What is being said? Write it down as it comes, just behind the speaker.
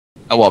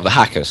Oh, what, the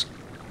hackers?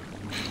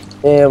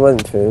 Yeah, it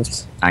wasn't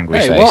proved. Angry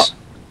Hey, face. what?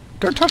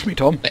 Don't touch me,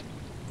 Tom.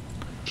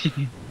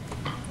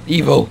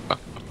 Evil.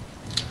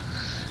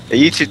 Are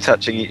you two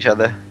touching each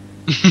other?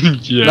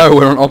 Yeah. No,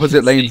 we're on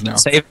opposite lanes now.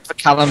 Save for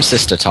Callum's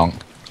sister, Tonk.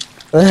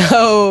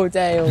 Oh,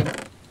 damn.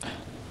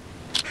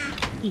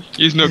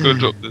 He's not going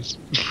to drop this.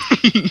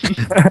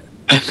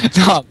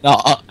 No, I'm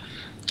not.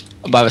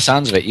 By the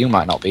sounds of it, you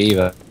might not be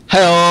either.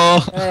 Hello!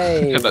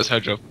 Hey. Yeah, that's her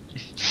job.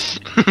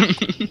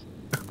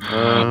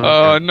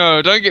 Oh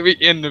no, don't get me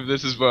in of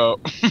this as well.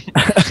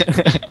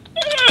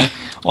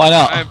 Why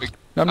not?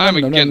 I'm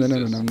against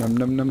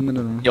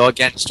this. You're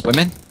against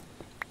women?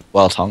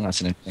 Well, Tonk,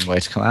 that's an interesting way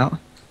to come out.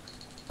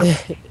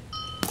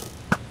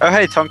 Oh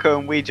hey, Tonko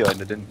and we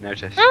joined, I didn't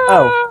notice.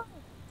 Oh.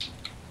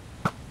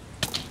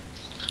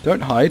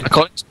 Don't hide.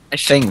 According to my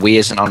thing, we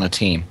isn't on a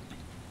team.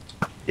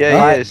 Yeah,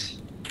 Right. he is.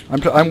 I'm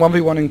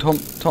 1v1ing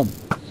Tom.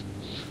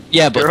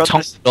 Yeah, You're but on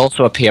Tonk this- would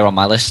also appear on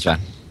my list then.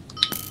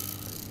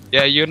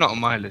 Yeah, you're not on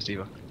my list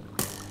either.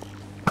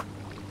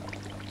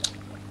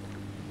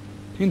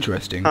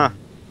 Interesting. Huh.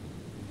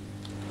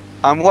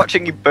 I'm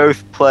watching you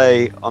both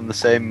play on the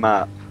same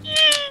map.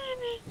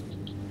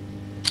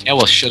 Yeah,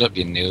 well, shut up,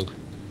 you noob.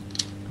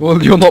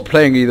 Well, you're not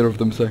playing either of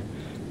them, so.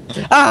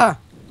 Ah!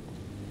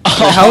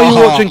 How are you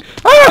watching?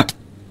 Ah!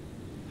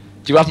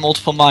 Do you have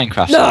multiple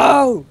Minecraft?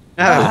 No!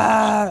 No.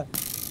 Ah!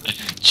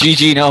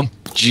 GG, no.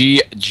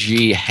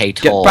 GG,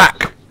 hate Get all.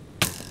 back!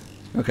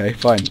 Okay,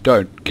 fine.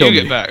 Don't kill You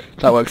me. get back.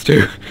 That works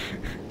too.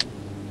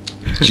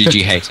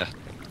 GG, hater.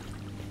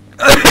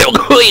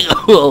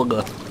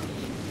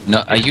 No,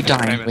 are you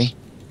dying Famous. me?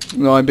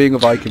 No, I'm being a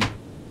Viking.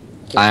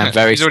 I am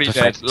very He's already super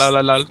dead. famous. Lol,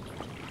 lol, lol.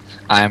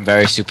 I am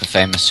very super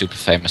famous, super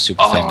famous,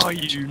 super famous. Oh,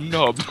 you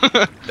knob.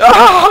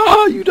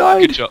 Ah! You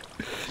died! Good job.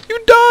 You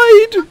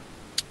died!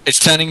 It's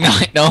turning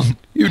night, no.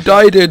 You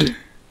died!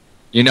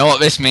 You know what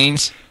this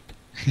means?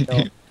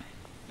 No.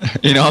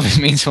 You know what this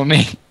means for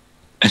me?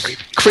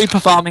 Creeper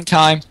farming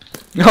time.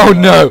 Oh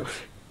no!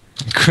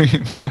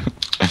 Creep.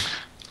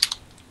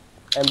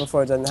 And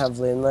before I didn't have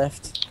lane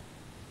left.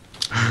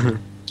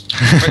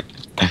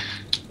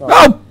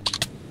 Oh!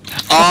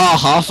 Oh,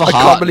 half a I heart.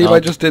 can't believe no. I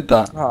just did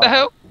that. Oh, What the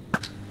hell?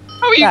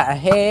 How are you? what the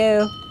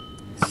hell?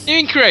 You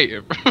in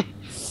creative?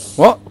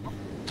 What?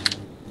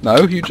 No,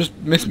 you just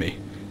missed me.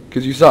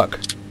 Because you suck.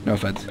 No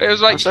offense. It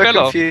was like I'm so fell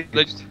off. confused.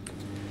 They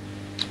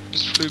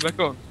just flew back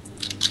on.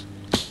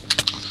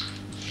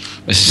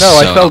 This is No,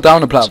 I so- fell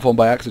down a platform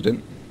by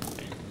accident.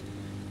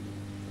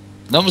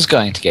 No one's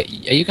going to get.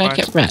 Are you going to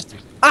get red?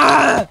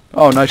 Ah!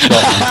 Oh, nice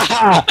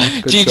shot.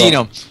 Good GG,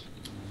 shot.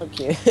 no.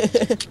 Okay.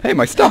 Hey,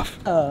 my stuff!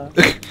 Oh.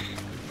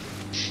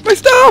 My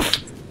stuff!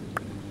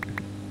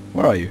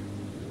 Where are you?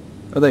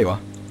 Oh, there you are.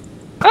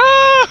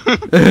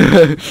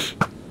 Ah!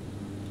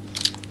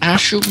 I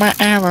shoot my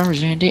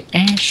arrows in the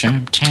air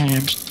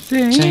sometimes.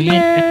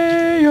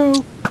 Sing-a-yo,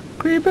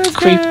 creepers,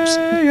 Creeps.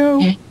 say-yo.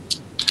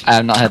 I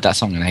have not heard that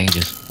song in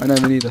ages. I know,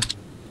 me neither.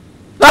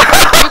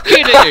 You're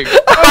kidding!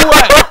 No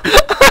way!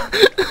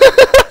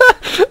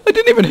 I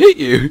didn't even hit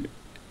you.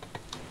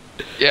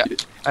 Yeah,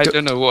 I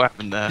don't know what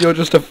happened there. You're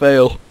just a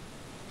fail.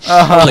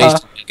 Please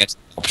get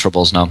top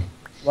troubles now.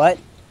 What?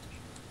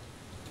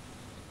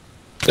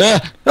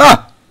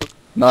 Ah!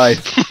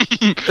 Nice.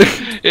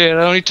 It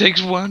only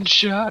takes one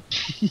shot.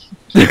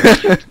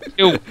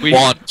 You're weak.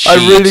 One sheet. I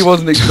really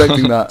wasn't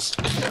expecting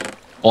that.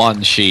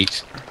 One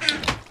sheet.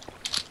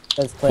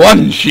 Let's play.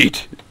 One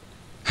sheet.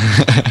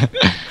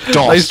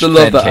 I used to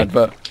love that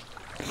advert.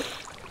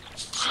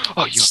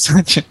 Oh, you.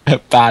 Such a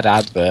bad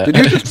advert. Did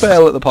you just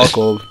fail at the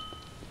parkour?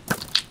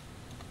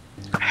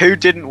 Who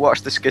didn't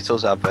watch the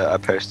Skittles advert I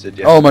posted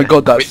yesterday? Oh my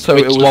god, that's so.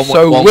 It Which was one-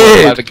 so one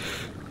where weird.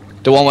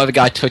 the one where the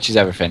guy touches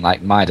everything,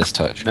 like Midas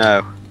touch.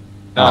 No,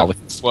 Oh,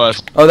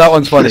 Worse. Oh, that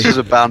one's funny. this is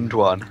a banned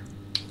one.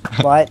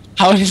 What?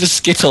 how is a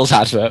Skittles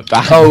advert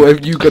banned? Oh,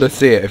 if you gotta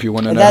see it if you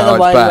want to Is know that how the it's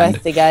one banned.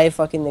 with the guy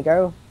fucking the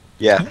girl?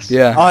 Yes.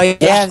 Yeah. Oh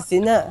yeah, I've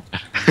seen that.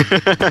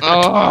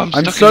 Oh, I'm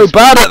I'm stuck so in this-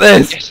 bad at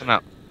this. Yes, I'm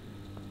out.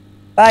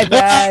 Bye,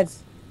 Brad.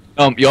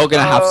 You're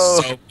gonna have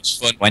Oh. so much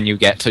fun when you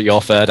get to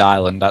your third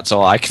island. That's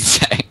all I can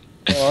say.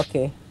 Oh,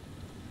 okay.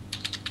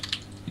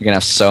 You're gonna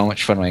have so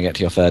much fun when you get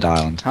to your third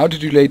island. How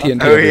did you lay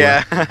TNT? Oh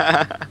everywhere?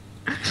 yeah.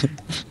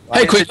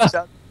 Hey, quick!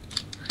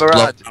 Brad,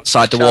 Look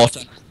outside the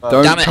water.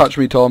 Don't Damn it. touch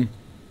me, Tom.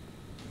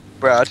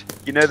 Brad,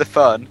 you know the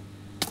fun?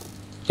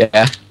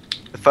 Yeah.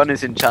 The fun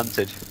is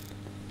enchanted.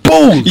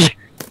 Boom!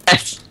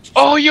 Yes.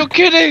 Oh, you're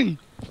kidding!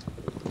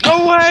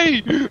 No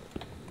way!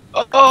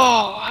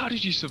 Oh, how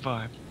did you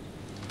survive?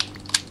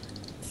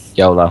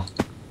 YOLO.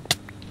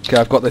 Okay,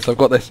 I've got this. I've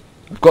got this.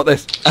 I've got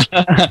this.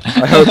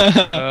 I hope.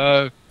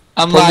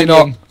 I'm Probably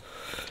lagging.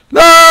 not.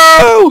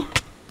 No!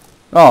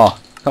 Oh,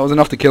 that was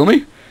enough to kill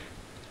me?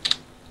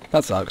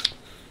 That sucks.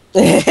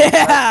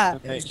 Yeah.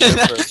 No,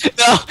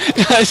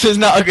 this is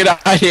not a good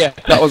idea.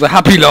 That was a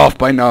happy laugh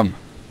by Num.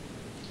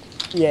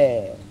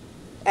 Yeah.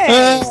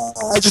 Hey.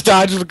 I just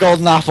died with a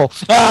golden apple.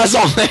 Ah,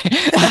 zombie!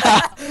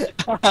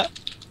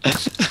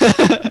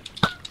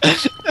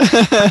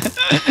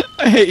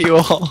 I hate you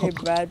all. Hey,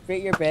 Brad,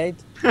 break your bed.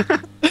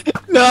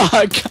 No,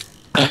 I can't.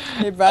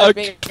 Hey, Brad,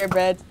 break your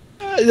bed.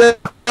 No.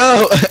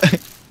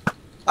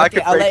 I Okay,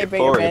 could I'll break let you it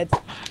break your for you.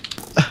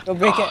 bed. Go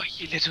break Oh,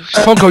 it. you little.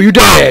 Tonko, you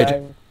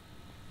dead!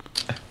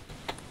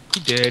 He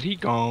dead. He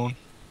gone.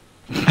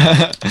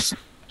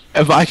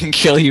 If I can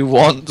kill you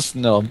once,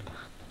 no.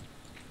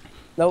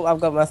 Nope, I've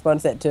got my spawn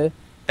set too.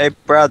 Hey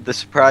Brad, the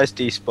surprise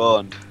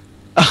despawned.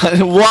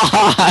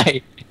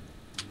 Why?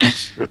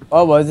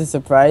 Oh, was a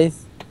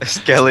surprise. A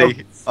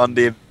skelly on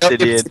the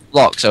obsidian.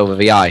 Blocks over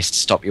the ice to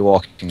stop you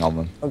walking on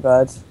them. Oh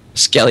god.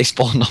 Skelly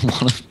spawned on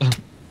one of them.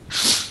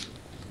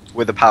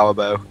 With a power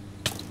bow.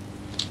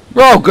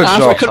 Oh, good Ah,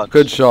 shot. I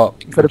Good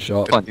shot. Good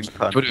shot. Could have been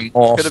fun. Would have been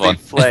more Could have fun.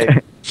 been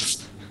flame.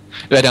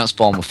 They don't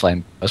spawn with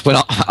flame. We're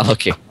not that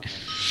lucky.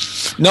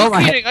 No, I'm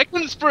my head. kidding. I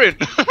couldn't sprint.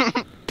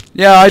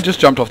 Yeah, I just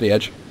jumped off the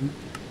edge.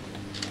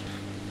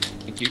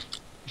 Thank you.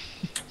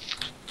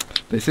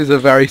 This is a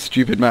very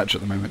stupid match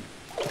at the moment.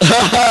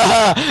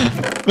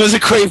 There's a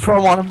creeper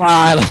on one of my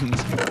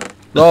islands.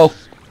 Lol.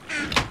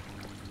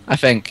 I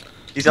think.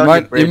 He's You on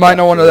your bridge, might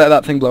not want to actually. let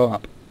that thing blow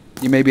up.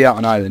 You may be out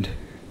on island.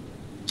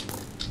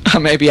 I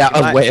may be out You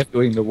of might- way of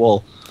doing the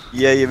wall.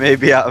 Yeah, you may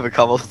be out of a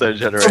cobblestone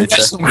generator.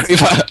 Some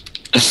creeper.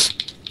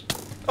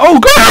 Oh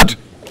god!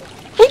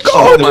 Oh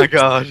Oh god! my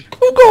god.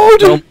 Oh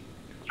god!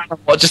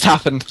 What just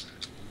happened?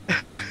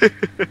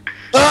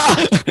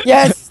 Ah!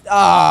 Yes!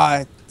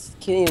 Ah,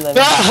 can you let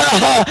me?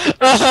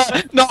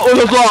 Not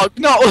with a block!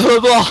 Not with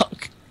a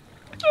block!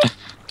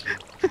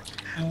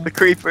 The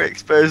creeper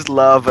exposed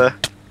lava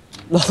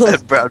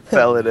and Brad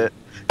fell in it.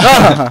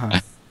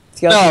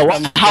 No,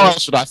 how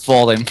else would I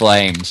fall in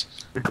flames?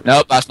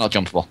 Nope, that's not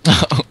jumpable.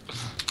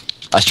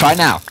 Let's try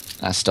now.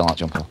 That's still not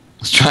jumpable.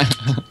 Let's try.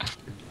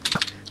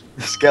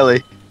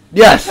 Skelly.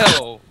 Yes!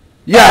 Hell.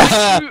 Yes!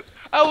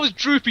 I was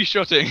droopy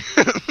shotting.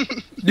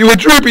 You were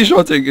droopy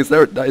shotting. Is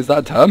that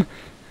a term?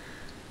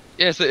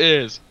 Yes, it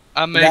is.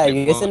 I'm Is that a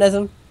making one.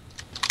 euphemism?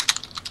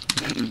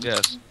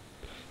 Yes.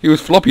 He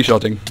was floppy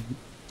shotting.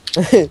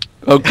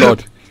 Oh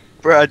god.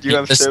 Brad, you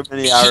have This- so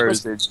many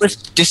arrows in.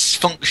 With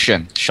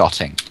dysfunction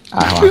shotting.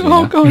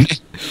 Oh god.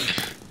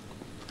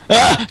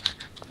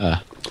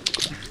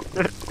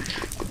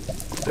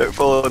 Don't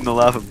fall in the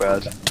lava,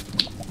 Brad.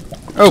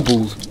 Oh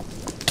balls.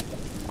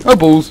 Oh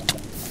balls.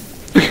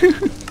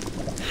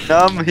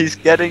 He's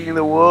getting in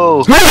the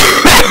wall.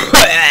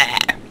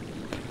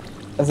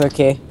 That's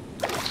okay.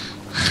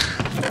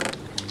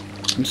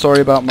 I'm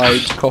sorry about my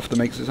cough that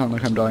makes it sound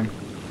like I'm dying.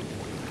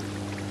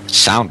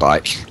 Sound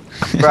like.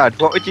 Brad,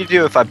 what would you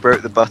do if I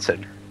broke the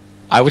button?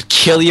 I would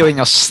kill you in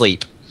your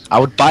sleep. I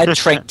would buy a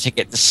train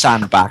ticket to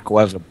Sandbach,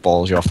 wherever the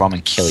balls you're from,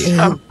 and kill you.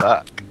 I'm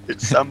back.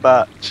 It's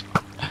Sandbach.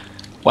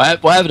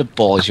 Wherever the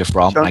balls you're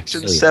from, I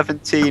Junction kill you.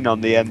 17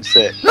 on the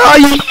M6. Ah,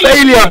 you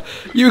failure!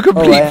 You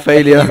complete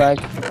failure.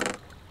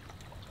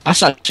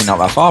 That's actually not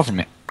that far from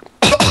it.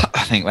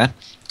 I think, man.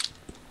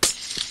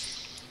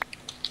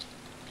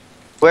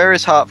 Where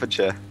is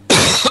Hertfordshire?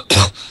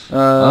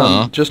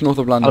 Just north of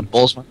How the London.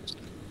 balls, man?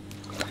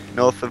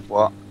 North of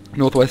what?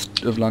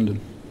 Northwest of London.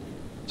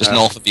 Just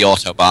north of the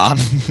autobahn.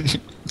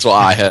 That's what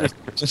I heard.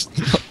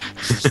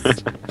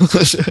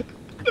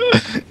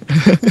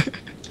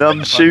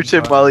 Shoot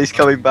him while he's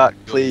coming back,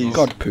 please.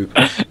 God poop.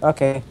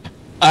 Okay.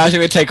 I actually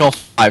would take all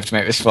 5 to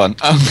make this fun.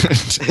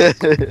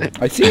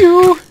 I see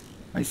you!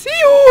 I see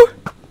you!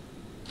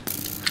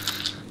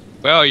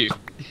 Where are you?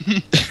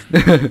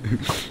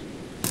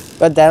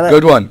 God damn it.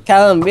 Good one.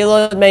 Callum,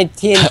 reload my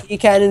TNT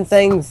cannon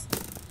things.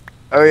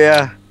 Oh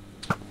yeah.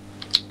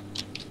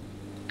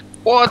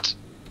 What?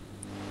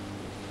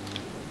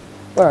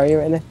 Where are you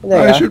right now? There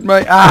you I are. should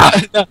make.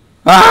 Ah!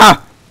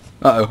 Ah!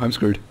 Uh oh, I'm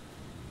screwed.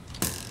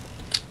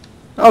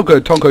 Oh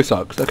good, Tonko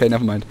sucks. Okay,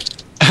 never mind.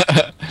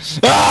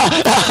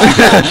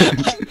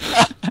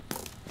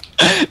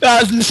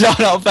 That's so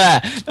not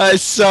fair. That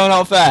is so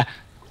not fair.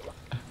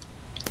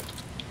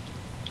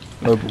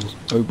 Oh balls.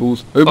 Oh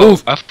balls. Oh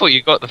balls! I thought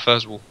you got the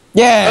first wall.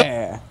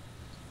 Yeah!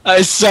 That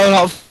is so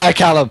not fair,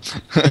 Callum.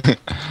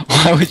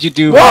 Why would you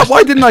do What? that?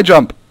 Why didn't I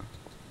jump?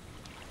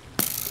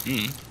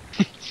 Mm.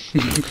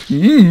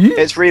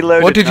 It's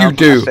reloaded. What did you now,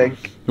 do? I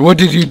think. What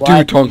did you do,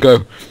 What?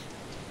 Tonko?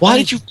 Why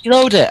did you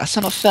reload it? That's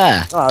not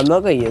fair. Oh, I'm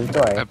not gonna use it,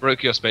 don't I worry.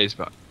 broke your space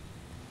bar.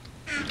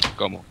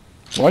 Got more.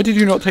 Why did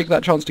you not take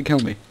that chance to kill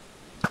me?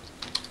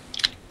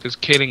 Because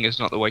killing is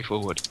not the way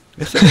forward.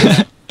 Yes,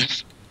 it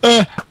is.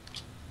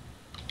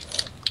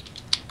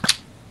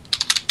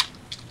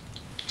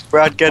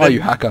 Brad, get Oh, him.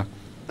 you hacker.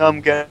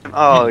 Get him.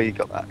 Oh, you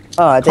got back.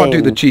 Oh, Can't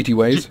do dang. the cheaty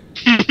ways.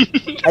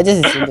 I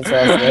just assumed it's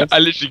right. I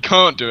literally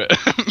can't do it.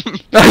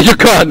 No, you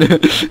can't!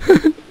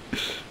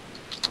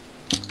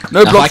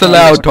 No Now, blocks if I can-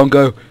 allowed,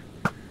 Tonko.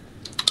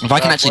 If I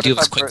can Brad, actually what do if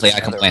this I broke quickly, the I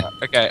can other win. one?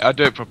 Okay, I'll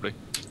do it properly.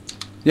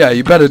 Yeah,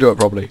 you better do it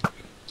properly.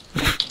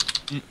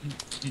 I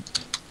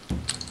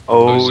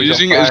Oh, was he's on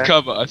using it as fire.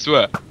 cover, I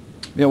swear.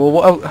 Yeah, well,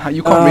 what else?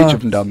 You can't reach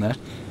them down there.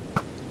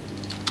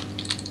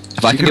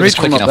 If I You can can do this reach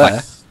quick from up enough, I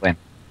there. can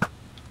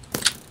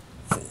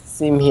win.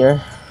 Same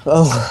here.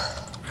 Oh.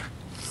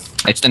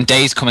 It's then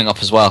days coming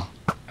up as well.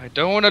 I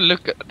don't want to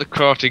look at the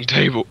crafting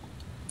table.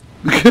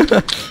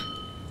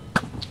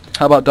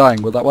 How about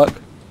dying? Will that work?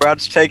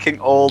 Brad's taking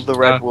all the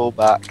red wool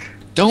back.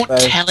 Don't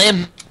tell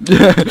him.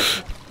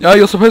 No,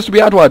 you're supposed to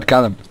be Edward,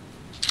 Callum.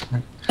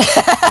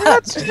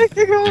 Brad's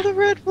taking all the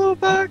red wool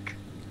back.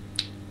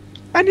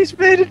 And he's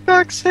made it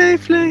back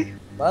safely.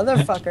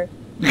 Motherfucker.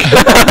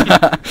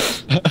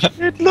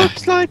 It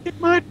looks like it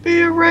might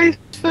be a race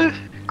for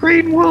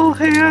green wool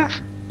here.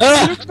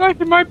 Looks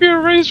like it might be a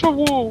race for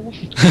wool.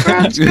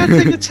 Brad's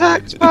getting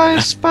attacked by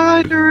a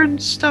spider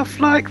and stuff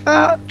like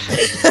that.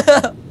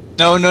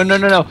 No.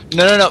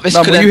 This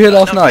Mum, could were you here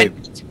last night?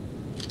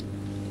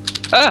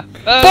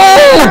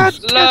 Brad's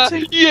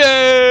getting,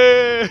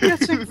 Yeah!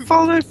 getting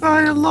followed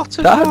by a lot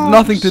of That had mobs.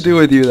 nothing to do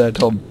with you there,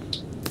 Tom.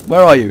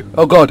 Where are you?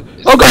 Oh god!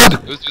 Oh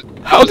god!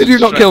 How did you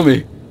not kill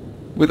me?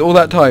 With all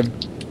that time.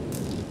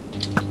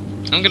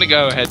 I'm gonna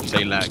go ahead and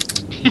say lag.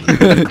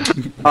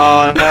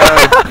 Oh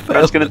no,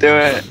 Brad's gonna do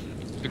it.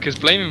 Because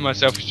blaming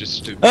myself is just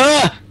stupid.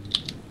 Ah!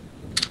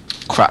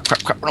 Crap,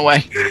 run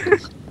away.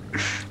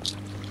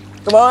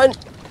 Come on.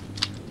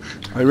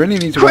 I really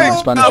need to learn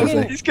Spanish no,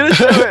 today. He's gonna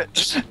do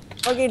it.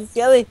 Fucking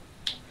Skelly.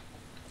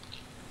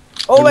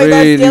 Oh I my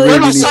really, god, Skelly. Where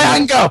did my really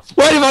cyan go?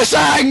 Where did my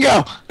cyan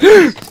go?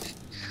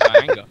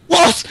 Anger.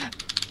 What?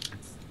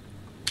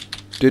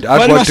 Did Where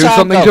did Edward my do sound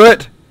something go? to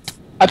it?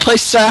 I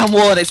placed cyan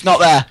wool and it's not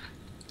there.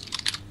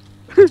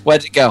 Where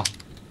did it go?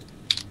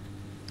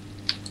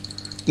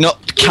 No,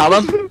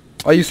 Callum?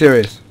 Are you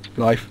serious?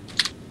 Life.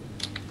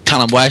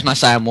 Callum, where's my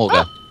cyan wool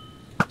go?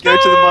 Go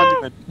to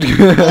the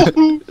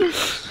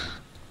monument.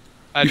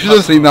 You should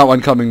have seen that one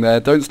coming there.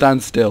 Don't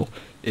stand still,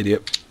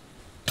 idiot.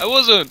 I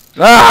wasn't.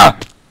 Ah!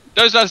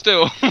 Don't stand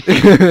still.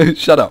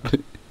 Shut up.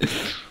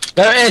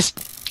 There it is.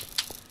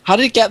 How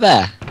did it get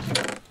there?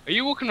 Are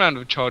you walking around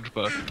with a charge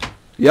bow?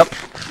 Yep.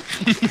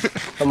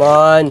 Come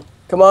on.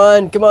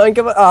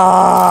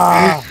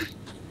 Ah.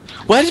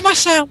 Where did my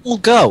cyan wool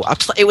go?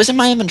 It was in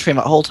my inventory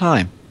that whole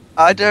time.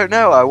 I don't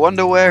know. I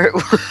wonder where it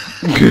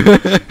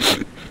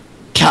was.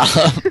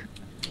 Callum.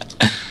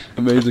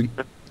 Amazing.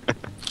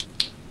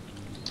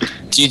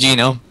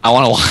 Gino, I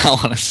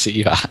wanna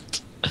see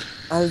that.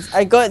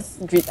 I got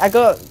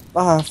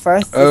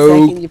first,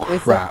 Oh second, you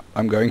placed crap!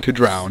 I'm going to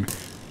drown.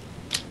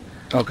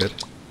 Oh good.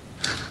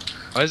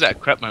 Why is that a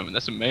crap moment?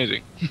 That's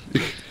amazing.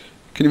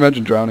 Can you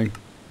imagine drowning?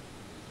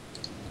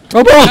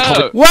 Oh boy!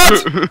 No.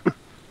 What?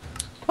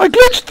 I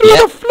glitched through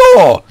Yeah. the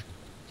floor.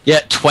 Yeah,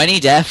 20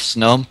 deaths,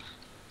 Num.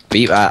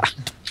 Beat that.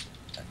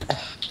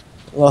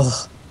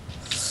 Ugh.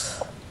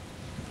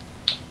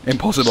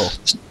 Impossible.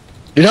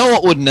 You know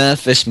what would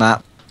nerf this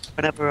map?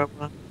 Whenever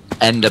I'm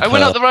Ender I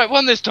went pearl. out the right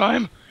one this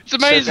time. It's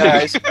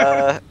amazing.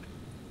 So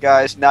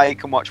guys, now you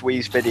can watch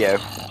Wee's video.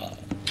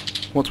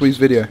 What's Wee's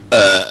video?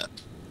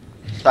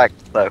 Thanks,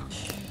 though,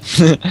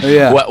 Oh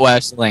yeah.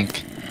 Where's the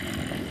link?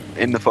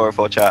 in the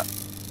 404 chat.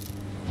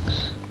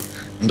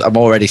 I'm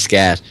already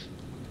scared.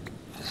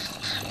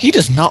 He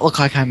does not look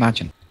like I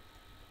imagine.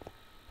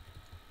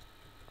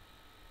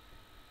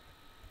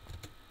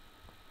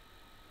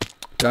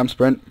 Damn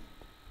sprint.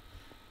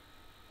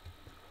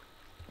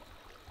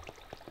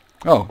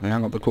 Oh, they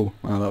hung up the call.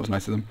 Oh, that was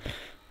nice of them.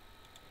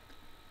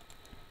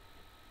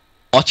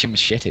 Watch him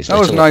shit his That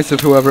was little- nice of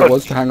whoever it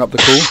was to hang up the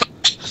call.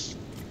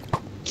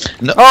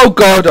 No. Oh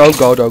god, oh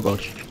god, oh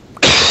god.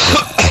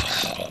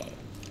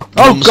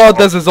 Oh god,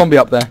 there's a zombie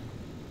up there.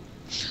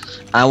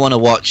 I want to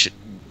watch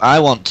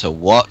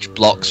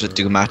blocks that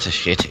do matter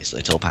shit his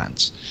little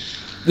pants.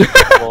 You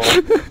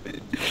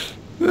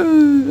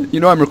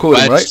know I'm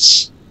recording,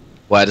 right?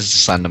 Where does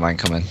the Slenderman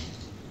come in?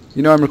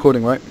 You know I'm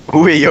recording, right?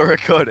 Wee, you're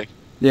recording.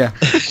 Yeah.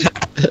 Does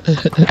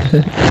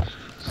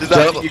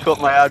that mean you got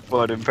my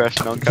Adboard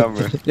impression on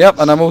camera? Yep,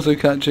 and I'm also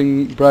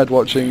catching Brad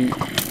watching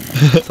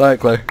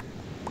Cyclo.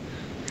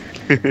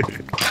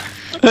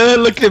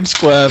 Look at him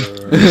squirm.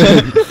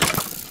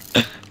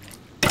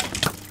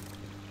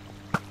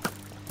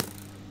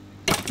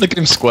 Look at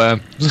him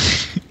squirm.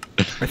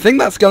 I think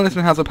that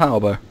skeleton has a power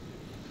bow.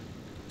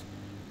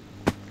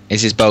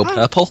 Is his bow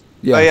purple?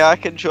 Yeah. Oh yeah, I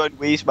can join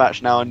Wee's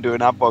match now and do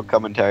an Adboard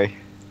commentary.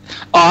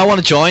 Oh, I want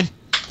to join.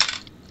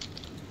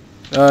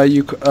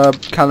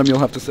 Callum, you'll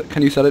have to.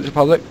 Can you set it to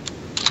public?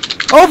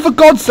 Oh, for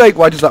God's sake!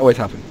 Why does that always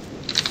happen?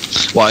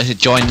 What is it?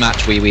 Join match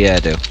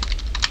wiiwierdo.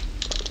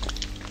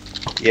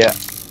 Yeah.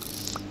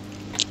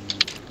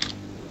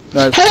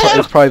 No,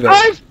 it's private.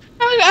 I'm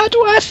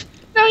Edward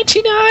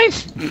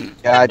 99.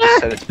 Yeah, I just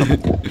said it.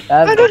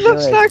 And it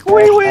looks like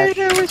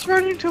wiiwierdo is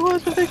running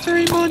towards the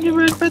Victory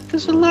Monument, but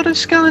there's a lot of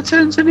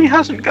skeletons and he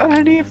hasn't got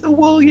any of the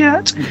wool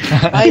yet.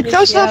 He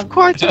does have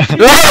quite a few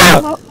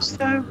blocks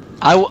though.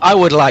 I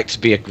would like to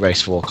be a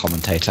race war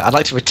commentator. I'd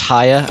like to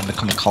retire and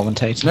become a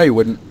commentator. No, you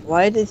wouldn't.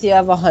 Why does he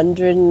have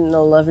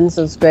 111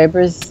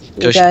 subscribers,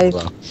 you Just guys?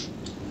 well.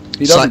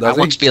 He It's doesn't, like, I does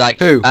want he? to be like,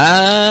 Who?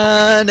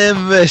 and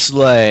in this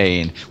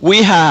lane,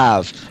 we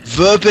have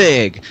the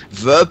big,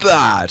 the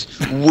bad,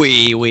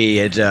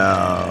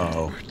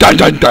 wiiwierdo. Dun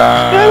dun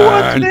dun! No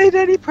one's made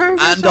any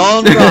progress. And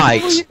on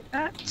right,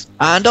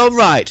 and on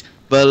right,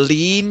 the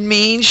lean,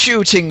 mean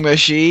shooting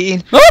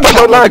machine. Oh, my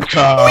God, lag!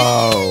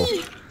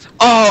 Tonko.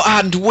 Oh,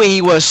 and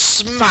we were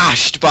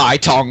smashed by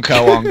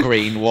Tonko on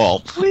green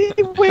wool.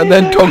 And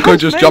then Tonko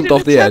just jumped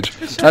off the edge,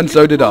 and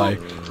so did I.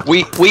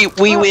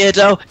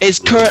 Wiiwierdo is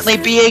currently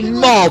being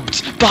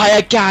mobbed by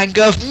a gang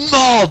of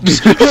mobs.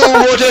 Who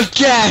would have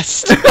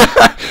guessed? Oh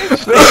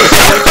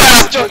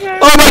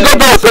my god,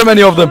 there are so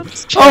many of them!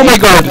 Oh my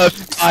god!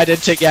 Divided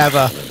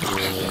together.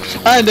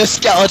 And a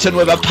skeleton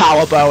with a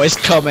power bow is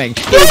coming.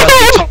 He must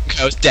be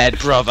Tonko's dead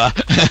brother.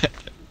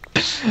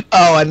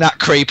 Oh, and that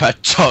creeper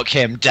took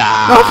him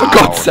down. Oh, for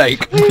God's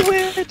sake!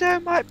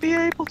 Wiiwierdo might be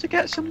able to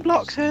get some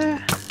blocks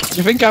here. Do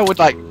you think I would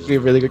be a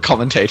really good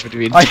commentator to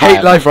be? I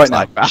hate life right now.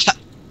 Like that?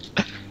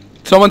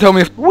 Someone tell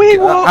me if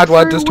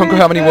Adward, does Tonko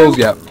have any wolves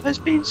yet? Has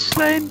been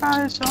slain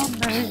by a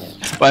zombie.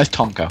 Where's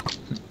Tonko?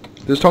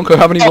 Does Tonko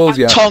have any wolves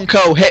yet?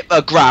 Tonko hit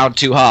the ground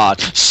too hard,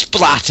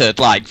 splattered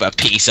like the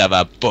piece of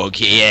a bug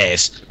he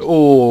is.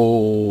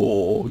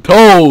 Oh,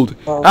 told!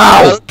 Oh.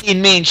 Ow! The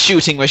mean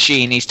shooting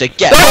machine needs to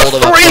get There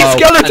hold of are a 3 bow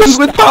skeletons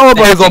and with power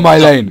bows on my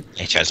lane!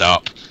 Hit us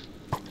up.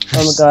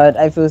 Oh my god,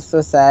 I feel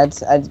so sad.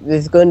 I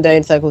was going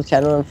down Cycle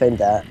Channel and found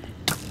that.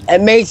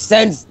 It makes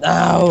sense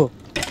now!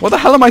 What the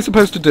hell am I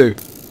supposed to do?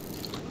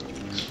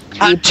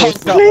 And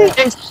Tonko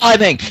is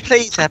timing.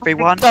 Please,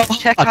 everyone,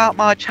 check out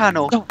my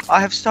channel. I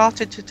have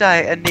started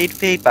today and need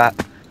feedback.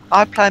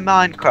 I play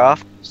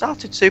Minecraft.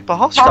 Started super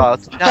hostile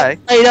today.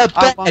 Made a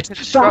I bed. want That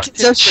constructive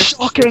is a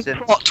shocking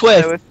criticism. plot So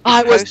twist. if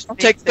I you was post not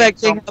these things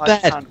expecting on a my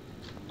bed. channel,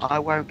 I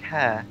won't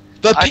care.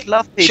 The I'd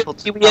love people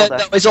to picture tell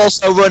that is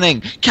also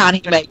running. Can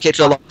he make it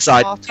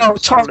alongside? No,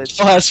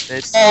 Tonko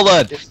has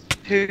fallen. It's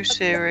 2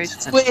 series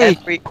and Sweet.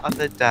 every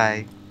other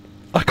day.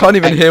 I can't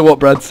even hear what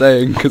Brad's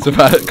saying because of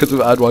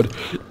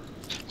Adward.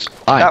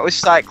 That was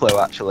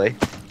Cyclo, actually.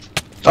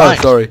 Oh, Fine.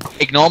 sorry.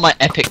 Ignore my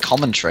epic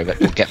commentary that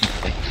will get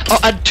me. Oh,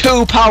 and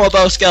 2 power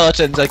bow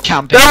skeletons are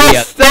camping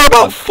here. There are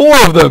about 4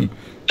 of them!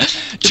 2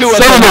 of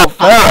so them not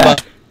fair.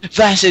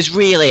 This is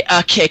really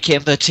a kick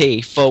in the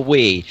teeth for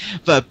we,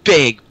 the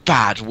big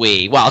bad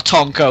we, while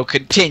Tonko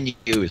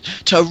continues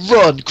to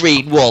run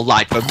green wool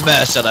like the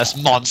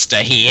merciless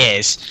monster he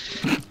is.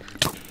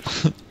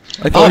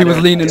 I thought he was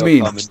lean and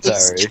mean.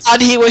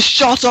 And he was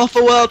shot off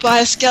the world by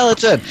a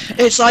skeleton.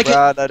 It's like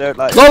Brad, I don't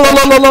like.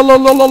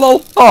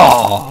 Lol.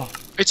 Oh.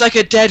 it's like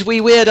a dead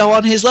Wiiwierdo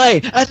on his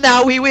lane, and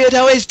now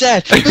Wiiwierdo is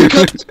dead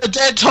because of the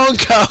dead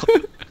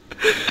Tonko.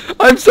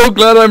 I'm so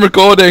glad I'm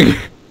recording.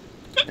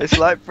 It's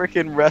like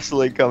freaking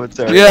wrestling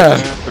commentary.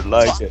 Yeah. I don't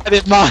like it. I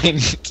didn't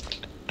mind.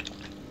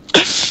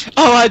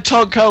 Oh, and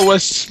Tonko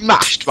was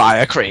smashed by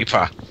a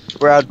creeper.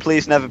 Brad,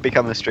 please never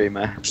become a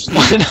streamer.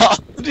 Why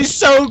not? It's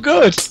so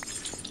good.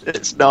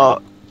 It's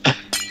not.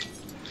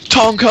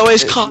 Tonko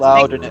is It's coming.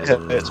 loud and it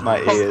hurts my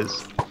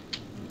ears.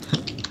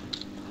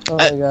 Oh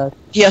my god.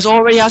 He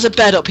already has a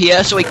bed up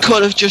here, so he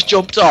could have just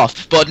jumped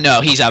off. But no,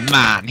 he's a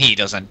man. He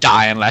doesn't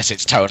die unless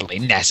it's totally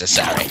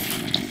necessary.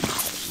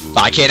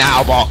 Like in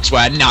our box,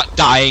 where not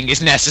dying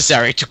is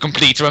necessary to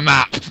complete a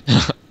map.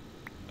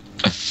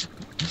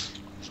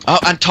 Oh,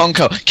 and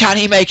Tonko, can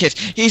he make it?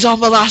 He's on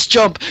the last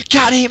jump.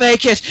 Can he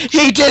make it?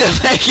 He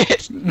didn't make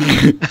it.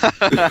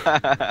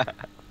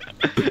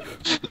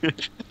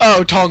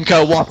 Oh,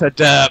 Tonko, what a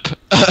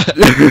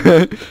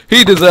derp.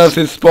 He deserves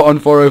his spot on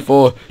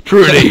 404.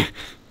 Truly.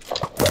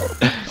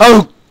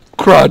 Oh,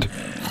 crud.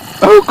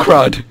 Oh,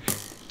 crud.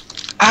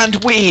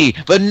 And we,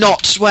 the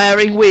not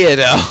swearing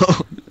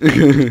weirdo.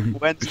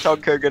 When's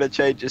Tonko gonna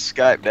change his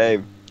Skype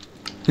name?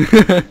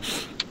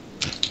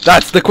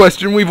 That's the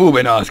question we've all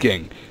been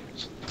asking.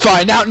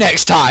 Find out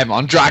next time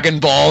on Dragon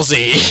Ball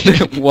Z.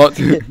 What?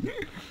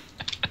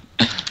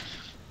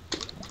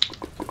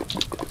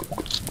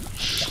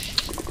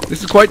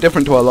 This is quite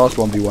different to our last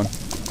 1v1.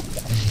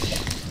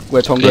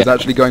 Where Tongo's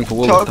actually going for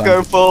wool this time.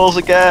 Tonko falls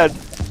again.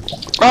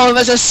 Oh,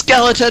 there's a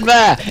skeleton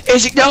there.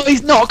 Is it? No,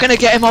 he's not going to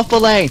get him off the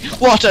lane.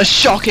 What a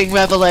shocking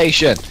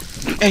revelation.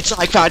 It's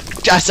like that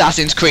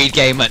Assassin's Creed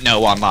game that no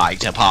one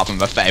liked, apart from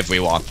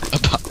everyone.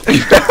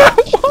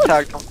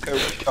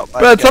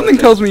 Brad, something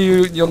tells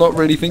me you're not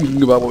really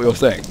thinking about what you're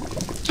saying.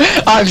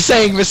 I'm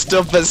saying the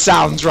stuff that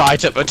sounds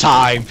right at the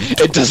time.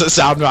 It doesn't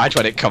sound right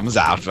when it comes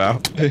out,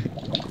 though.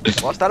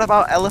 What's that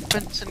about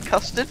elephants and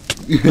custard?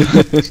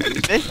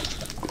 Excuse me?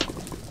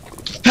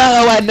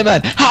 Hello,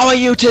 Enderman. How are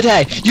you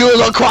today? You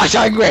look quite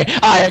angry.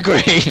 I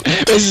agree.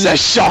 This is a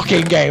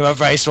shocking game of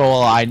Race for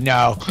all I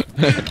know.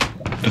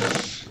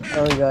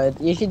 Oh my god.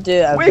 You should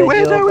do a Wait,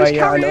 where video was where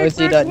you're on carrying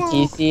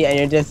OC.gc and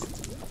you're just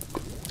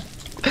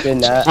doing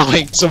that.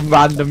 Like some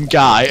random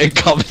guy and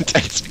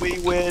commentating.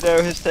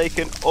 Wiiwierdo has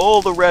taken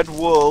all the red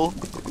wool.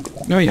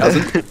 No, he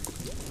hasn't.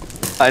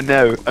 I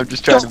know, I'm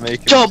just trying to make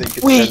him Jump! think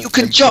it's We, better you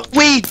can than- jump!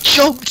 We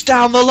jumped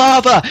down the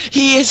lava!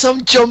 He is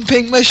some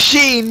jumping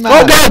machine, man!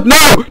 Oh god,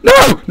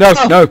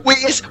 no!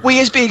 We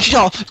is being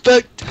shot,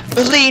 but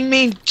the lean,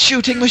 mean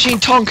shooting machine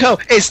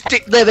Tonko is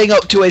living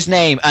up to his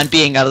name and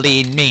being a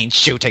lean, mean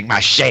shooting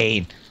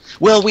machine.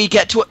 Will we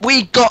get to it?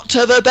 We got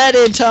to the bed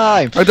in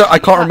time! I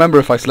can't remember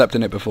if I slept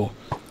in it before.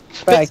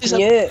 Right, This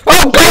can is you...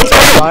 Oh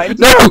god,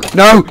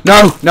 no!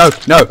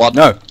 No! What?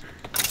 No!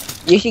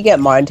 You should get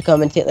mine to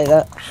commentate like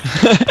that.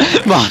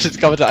 Martin's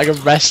commentating like a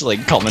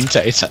wrestling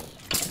commentator.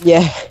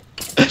 Yeah.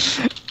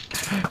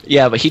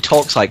 Yeah, but he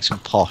talks like some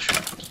posh.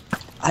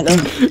 I know.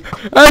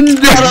 And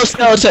Hello,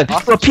 skeleton.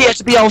 You appear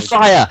to be on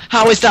fire.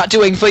 How is that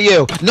doing for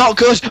you? Not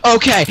good.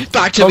 Okay,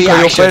 back to the Tonko, you're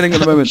action. failing at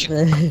the moment.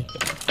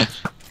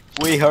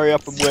 We hurry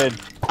up and win.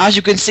 As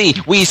you can see,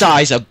 Wee's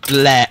eyes are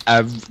red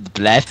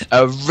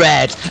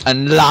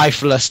and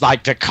lifeless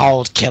like the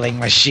cold killing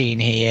machine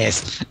he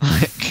is.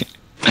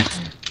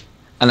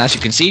 And as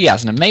you can see, he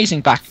has an amazing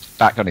back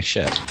on his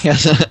shirt.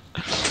 Yes.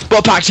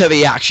 But back to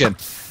the action.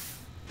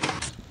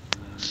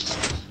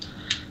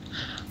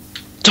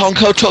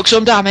 Tonko took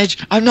some damage.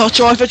 I'm not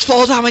sure if it's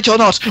fall damage or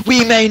not.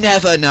 We may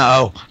never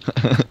know.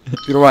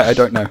 You're right, I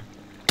don't know.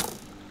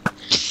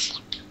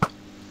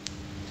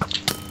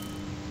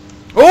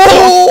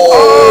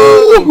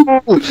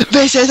 Oh!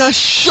 This is a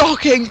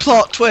shocking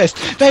plot twist.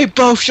 They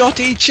both shot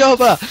each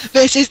other.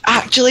 This is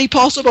actually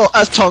possible.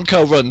 As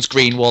Tonko runs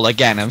green wall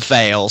again and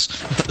fails.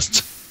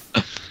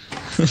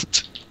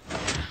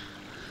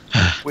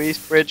 We's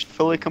bridge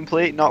fully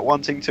complete, not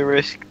wanting to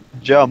risk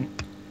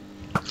jump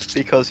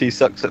because he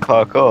sucks at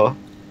parkour.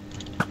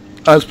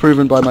 As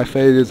proven by my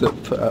failures at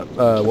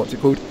what's it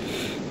called?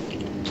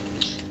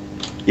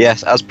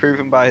 Yes, as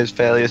proven by his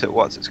failures at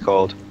what's it's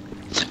called.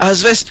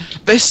 As this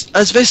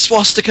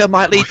swastika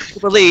might lead you to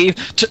believe.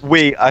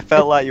 I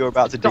felt like you were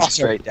about to dig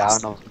straight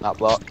down on that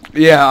block.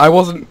 Yeah,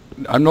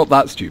 I'm not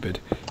that stupid.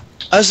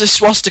 As this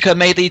swastika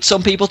may lead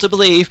some people to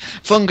believe,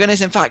 Fungan is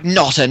in fact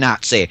not a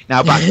Nazi.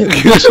 Now back.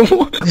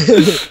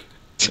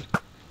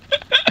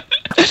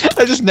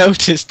 I just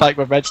noticed like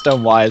my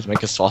redstone wires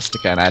make a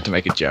swastika, and I had to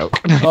make a joke.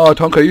 Oh,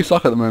 Tonko, you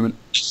suck at the moment.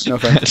 No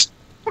offense.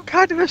 What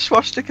kind of a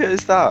swastika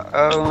is that?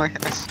 Oh, I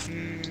guess.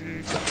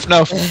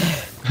 No.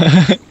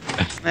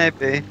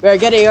 Maybe. We're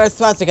getting our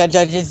swastika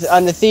judges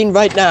on the scene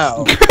right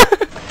now.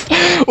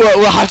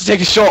 We'll have to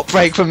take a short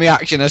break from the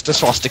action as the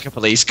swastika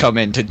police come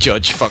in to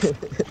judge Fungan.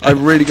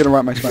 I'm really gonna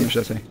write my Spanish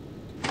essay.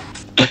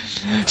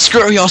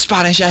 Screw your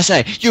Spanish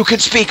essay. You can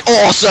speak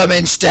awesome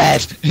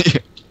instead.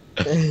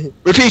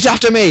 Repeat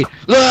after me.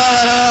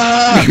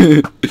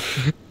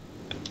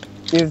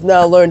 You've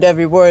now learned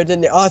every word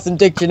in the awesome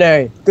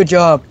dictionary. Good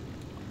job.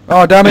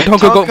 Oh damn it,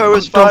 Tonko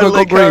was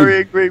finally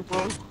carrying green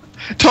wall.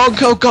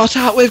 Tonko got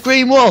out with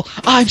green wall.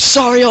 I'm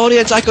sorry,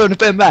 audience, I couldn't have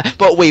been there,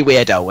 but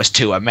wiiwierdo was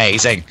too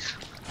amazing.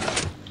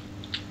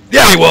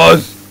 Yeah, he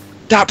was.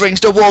 That brings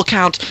the wall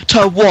count to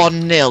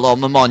 1-0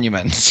 on the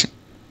monument.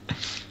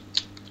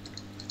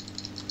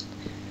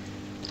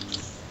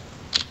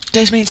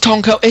 This means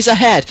Tonko is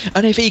ahead,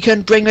 and if he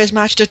can bring this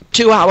match to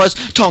 2 hours,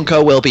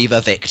 Tonko will be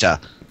the victor.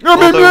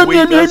 Although we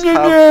does have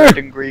red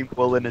and green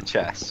wool in a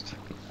chest.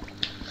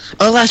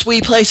 Unless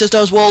we places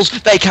those walls,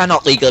 they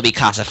cannot legally be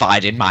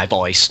classified in my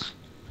voice.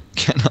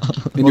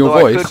 In your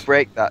Although I voice? could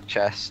break that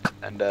chest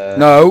and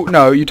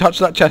No, you touch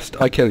that chest,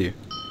 I kill you.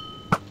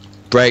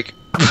 Break.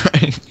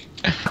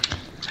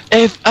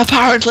 If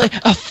apparently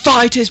a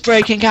fight is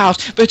breaking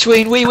out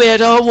between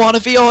wiiwierdo and one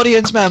of the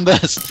audience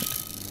members.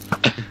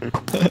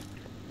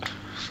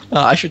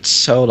 I should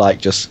so like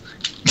just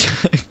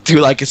do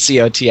like a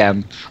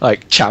COTM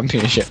like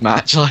championship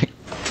match like.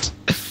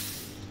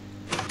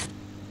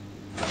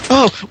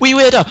 Oh,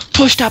 wiiwierdo,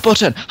 push that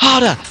button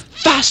harder,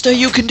 faster.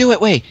 You can do it,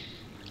 Wii.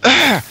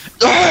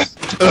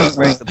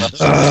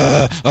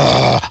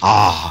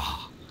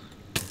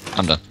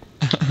 I'm done.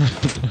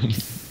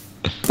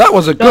 That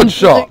was a good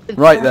shot,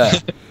 right there.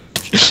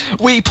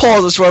 We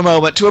pauses for a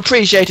moment to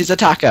appreciate his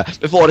attacker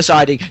before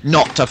deciding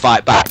not to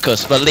fight back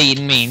because the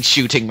lean, mean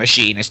shooting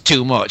machine is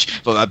too much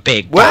for a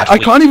big Where? bad I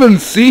can't even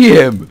see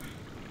him.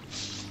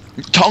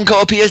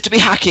 Tonko appears to be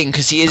hacking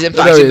because he is in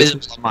fact There he invisible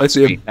is. on my I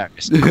see screen. him. There he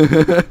is.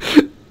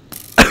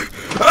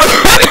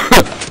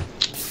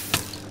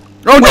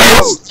 Oh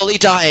no! Fully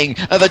dying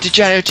of a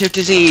degenerative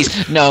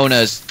disease known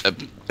as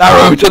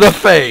Arrow to the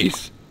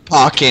face.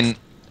 parking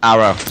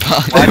arrow.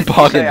 Why did you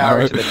Parking say arrow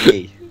arrow. to the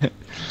knee?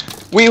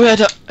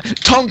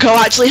 Tonko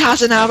actually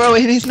has an arrow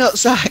in his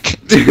nutsack.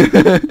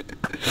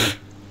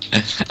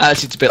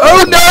 Actually, it's a bit. Oh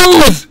awkward.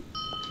 no!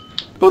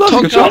 Oh, that's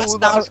a good Tonko shot. has,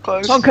 that was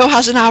close. Tonko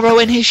has an arrow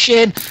in his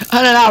shin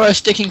and an arrow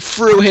sticking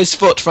through his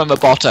foot from the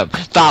bottom.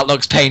 That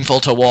looks painful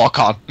to walk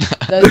on.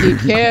 Does he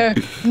care?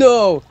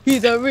 No,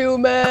 he's a real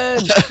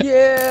man.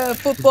 Yeah,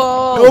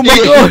 football. Oh my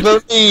god!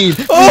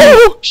 Believe.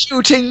 Oh!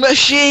 Shooting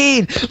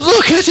machine!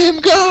 Look at him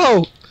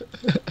go!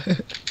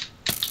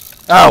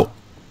 Ow!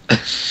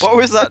 What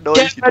was that noise?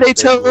 Get you ready did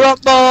to there?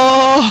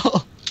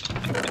 rumble!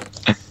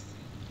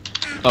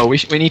 Oh, we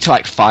need to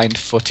like find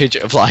footage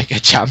of like a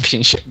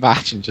championship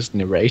match and just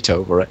narrate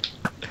over it.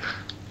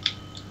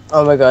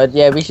 Oh my god,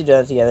 yeah, we should do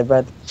that together,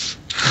 Brad.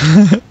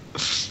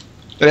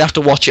 We have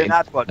to watch it. An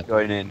ad one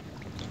going in.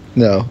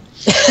 No.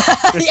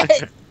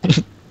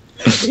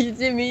 You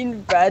see me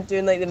and Brad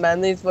doing like the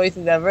manliest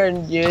voices ever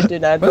and you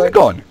doing ad Where's it work?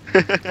 gone?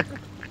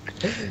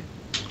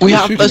 We Who's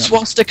have shooting the at me?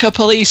 swastika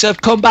police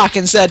have come back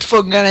and said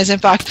Fungan is in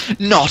fact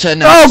not a Oh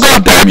Nazi.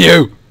 god damn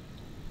you!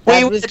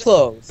 That was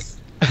close.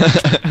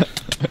 That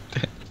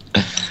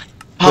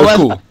was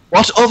However, cool.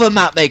 What other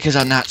map makers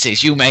are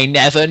Nazis? You may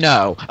never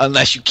know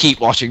unless you keep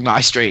watching my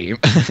stream.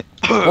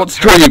 What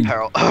stream?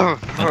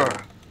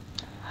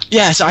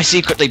 Yes, I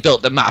secretly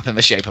built the map in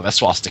the shape of a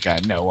swastika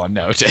and no one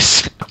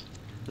noticed.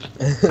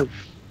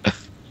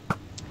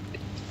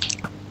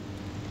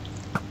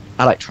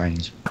 I like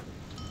trains.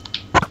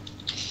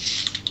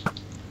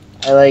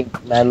 I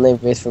like manly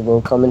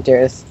graceful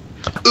commentators.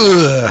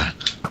 Ugh.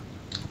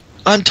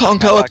 And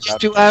Tonko appears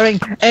to be wearing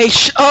a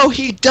oh,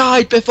 he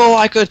died before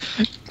I could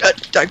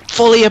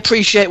fully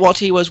appreciate what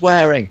he was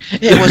wearing.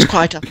 It was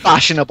quite a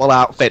fashionable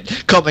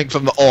outfit coming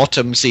from the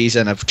autumn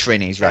season of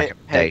Trini's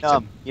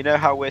recommendation. You know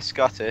how we're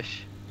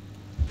Scottish,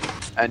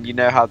 and you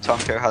know how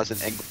Tonko has an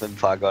England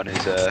flag on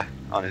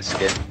his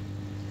skin.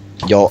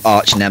 Your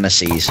arch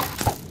nemesis.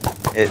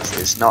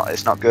 It's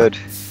not good.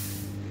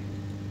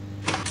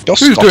 You're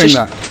Who's Scottish? doing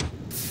that?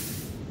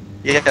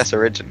 Yes,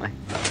 originally.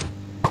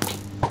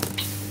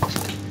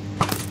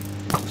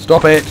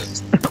 Stop it.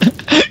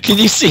 Can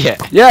you see it?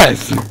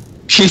 Yes.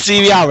 You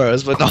see the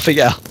arrows, but nothing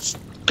else.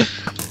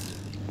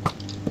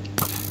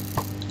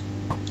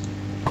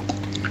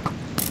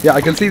 Yeah,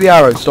 I can see the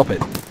arrows. Stop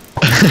it.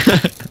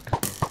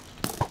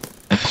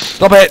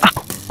 Stop it.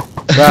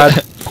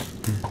 Brad.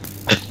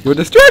 You're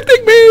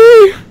distracting me.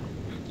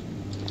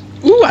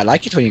 Ooh, I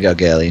like it when you go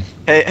girly.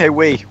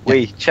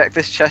 Hey, check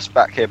this chest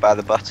back here by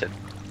the button.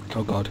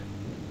 Oh god.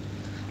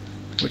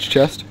 Which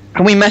chest?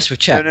 Can we mess with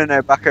Chet?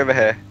 No, back over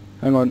here.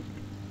 Hang on.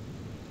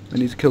 I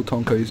need to kill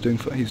Tonko. He's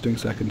doing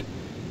second.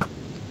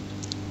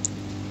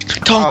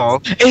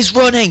 Tonko is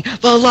running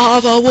the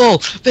lava wall.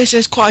 This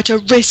is quite a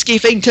risky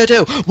thing to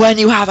do when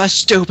you have a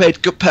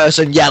stupid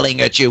person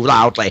yelling at you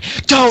loudly.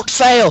 Don't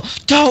fail!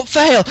 Don't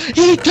fail!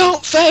 He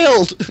don't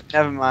failed!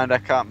 Never mind, I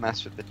can't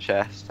mess with the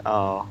chest.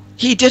 Oh.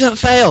 He didn't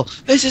fail.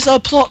 This is a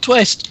plot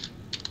twist.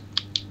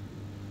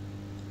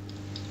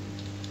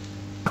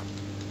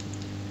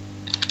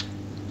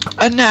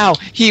 And now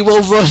he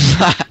will run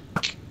back.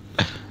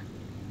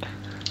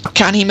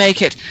 Can he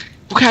make it?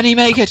 Can he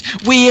make it?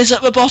 Wee is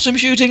at the bottom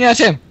shooting at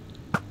him.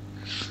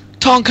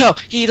 Tonko,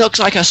 he looks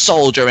like a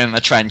soldier in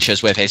the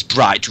trenches with his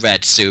bright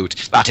red suit.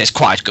 That is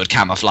quite good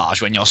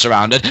camouflage when you're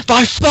surrounded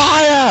by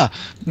fire!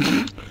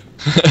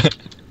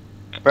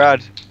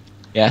 Brad.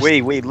 Yes?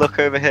 We look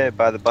over here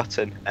by the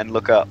button and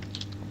look up.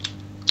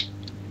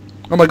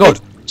 Oh my god.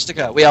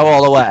 We are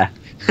all aware.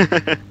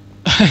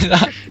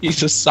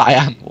 He's a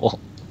cyan wall.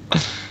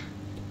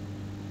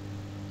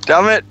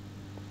 Damn it!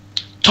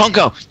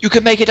 Tonko, you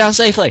can make it down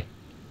safely.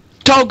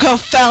 Tonko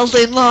fell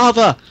in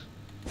lava.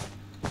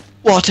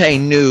 What a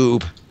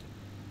noob.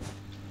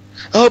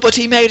 Oh, but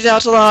he made it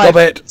out alive.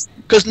 Stop it.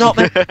 Because not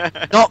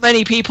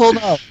many people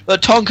know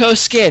that Tonko's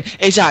skin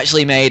is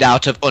actually made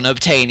out of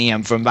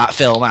unobtainium from that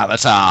film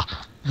Avatar.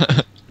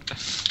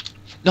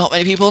 Not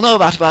many people know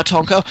that about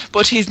Tonko,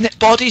 but his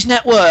body's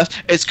net worth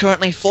is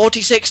currently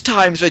 46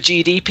 times the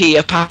GDP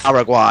of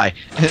Paraguay.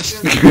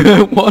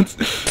 What?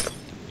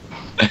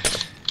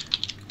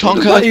 What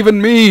does that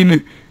even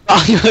mean?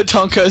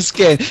 Tonko's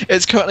skin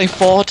is currently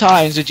 4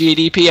 times the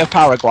GDP of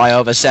Paraguay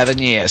over 7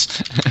 years.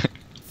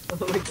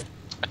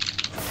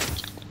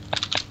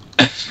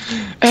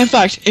 In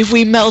fact, if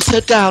we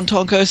melted down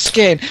Tonko's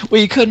skin,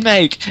 we could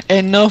make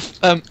enough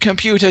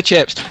computer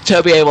chips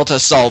to be able to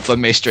solve the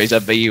mysteries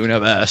of the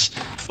universe.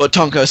 But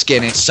Tonko's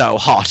skin is so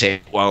hot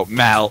it won't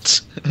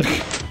melt.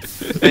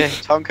 Hey,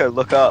 Tonko,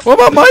 look up. What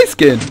about my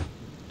skin?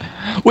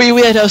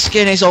 Wiiwierdo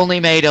skin is only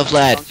made of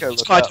lead. Tonko,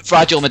 It's look quite up. a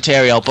fragile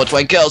material, but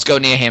when girls go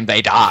near him,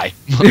 they die.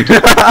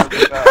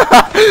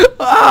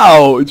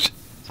 Ouch.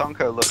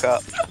 Tonko, look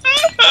up.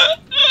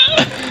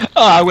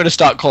 Oh, I'm gonna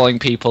start calling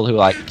people who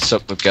like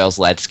suck with girls'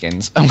 lead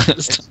skins. I'm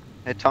gonna start...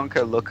 Hey,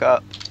 Tonko, look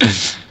up.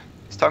 Is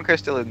Tonko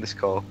still in this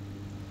call?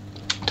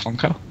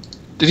 Tonko?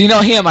 Did you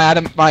not hear my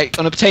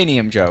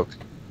unobtainium joke?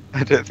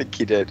 I don't think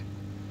he did.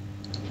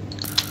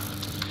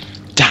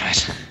 Damn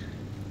it.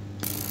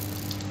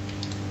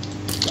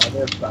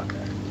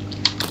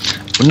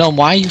 No,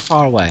 why are you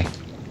far away?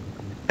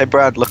 Hey,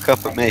 Brad, look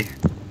up at me.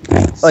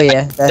 Oh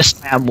yeah, The that's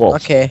cyan wolf.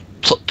 okay.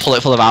 Pull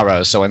it full of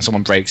arrows so when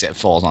someone breaks it, it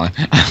falls on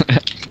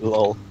it.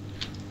 Lol.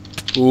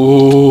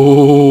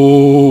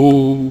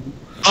 Ooh.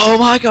 Oh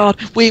my god,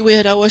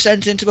 Wiiwierdo was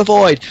sent into the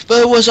void.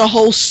 There was a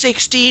whole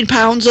 16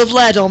 pounds of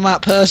lead on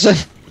that person.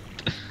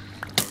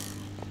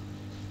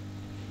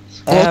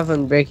 I have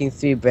Unbreaking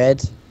 3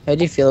 bread. How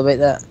do you feel about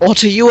that? Or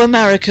to you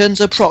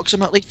Americans,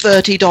 approximately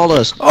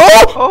 $30.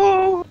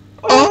 Oh!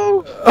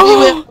 Oh!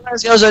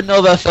 Wiiwierdo has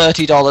another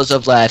 $30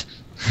 of lead.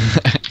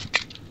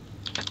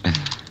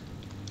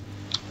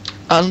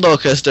 And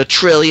look as the $1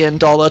 trillion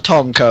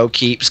Tonko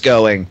keeps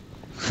going.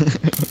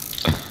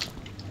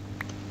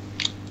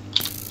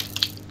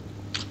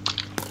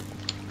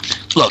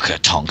 Look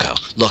at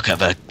Tonko. Look at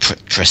the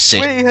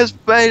precision. We has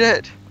made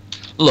it!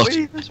 Look,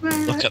 We has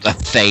made look it! at the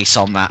face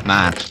on that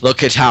man.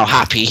 Look at how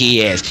happy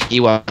he is. He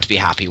won't be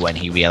happy when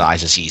he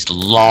realizes he's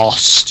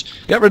lost.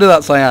 Get rid of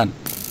that cyan.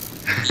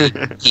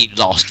 He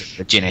lost his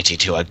virginity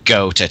to a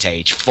goat at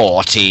age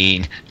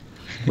 14.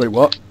 Wait,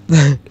 what?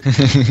 Is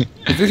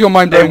this your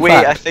mind Hey, blowing we,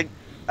 fact?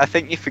 I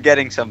think you're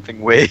forgetting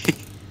something, we.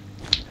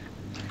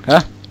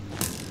 Huh?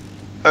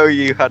 Oh,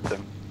 you had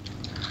them.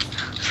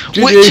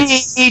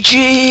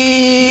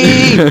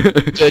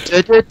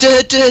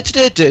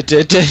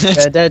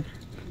 GG!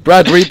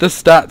 Brad, read the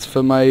stats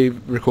for my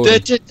recording.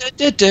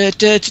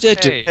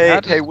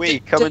 Hey, we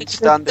come and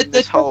stand in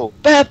this hole.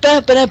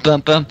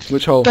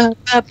 Which hole?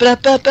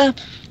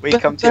 We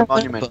come to your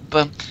monument.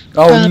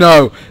 Oh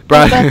no,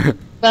 Brad.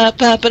 Brad,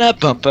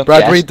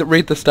 Yes.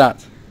 read the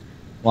stats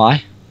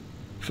Why?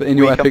 in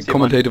your We come epic to your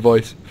commentator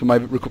voice for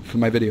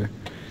my video.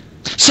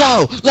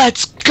 So,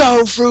 let's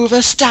go through the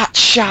stats,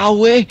 shall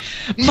we?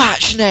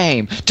 Match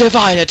name,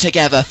 divided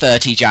together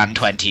 30 Jan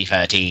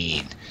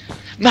 2013.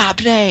 Map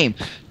name,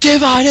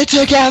 divided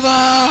together!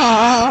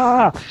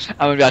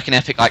 And would be like an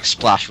epic like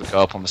splash would go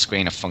up on the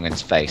screen of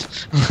Fungin's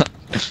face.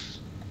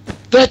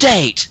 The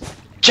date,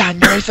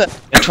 January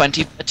 1st,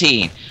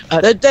 2013.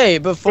 The day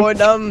before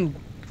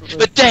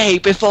The day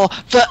before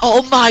the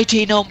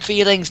almighty Numb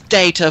Feeling's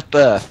date of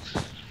birth.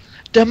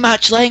 The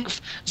match length,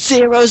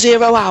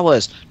 00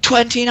 hours,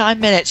 29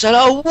 minutes, and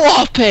a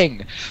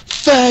whopping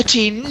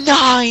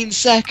 39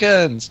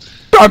 seconds.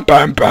 Bam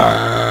bam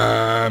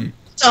bam.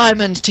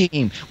 Diamond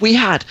team, we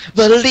had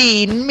the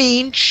lean,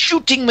 mean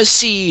shooting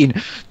machine,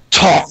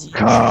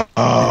 Tonko.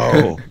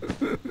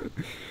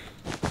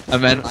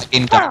 And then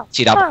in that,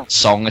 he'd have a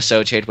song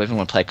associated with him.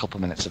 We'll play a couple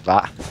minutes of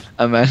that.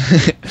 And then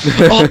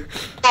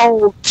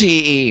Gold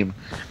team,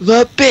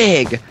 the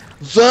big,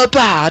 the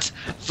bad,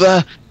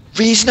 the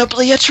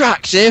reasonably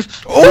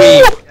attractive.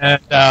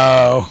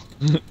 Oh!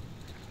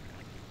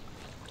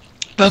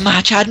 The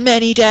match had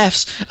many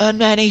deaths and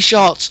many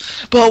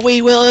shots, but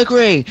we will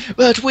agree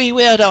that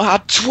wiiwierdo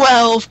had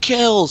 12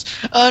 kills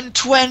and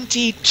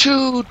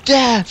 22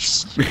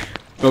 deaths.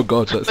 Oh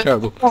god, that's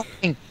terrible.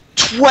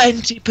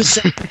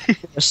 20%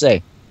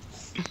 accuracy.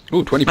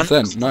 Oh,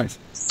 20%, nice.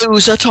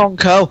 Loser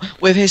Tonko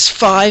with his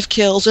 5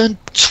 kills and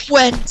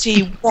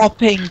 20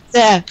 whopping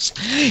deaths.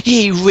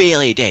 He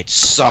really did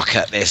suck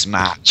at this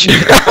match. To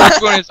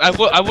be honest,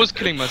 I was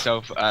killing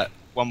myself at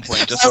one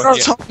point. Just so I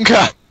get-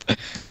 Tonko.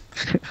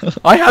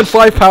 I had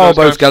 5 power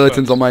bow Those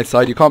skeletons on my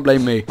side, you can't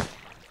blame me.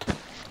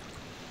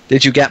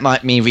 Did you get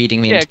me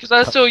reading me? Yeah, because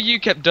I saw you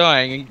kept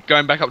dying and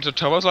going back up to the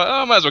top. I was like, oh,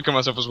 I might as well kill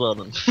myself as well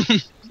then.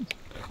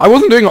 I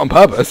wasn't doing it on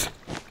purpose.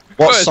 What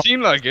Well, it song?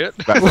 seemed like it.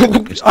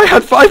 I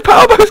had 5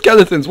 power bow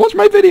skeletons, watch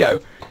my video.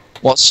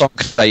 What song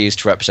could I use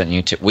to represent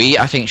you?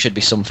 I think should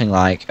be something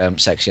like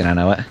 "Sexy and I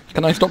Know It."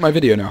 Can I stop my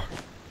video now?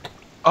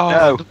 Oh,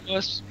 No. the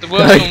worst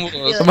one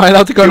was. Am I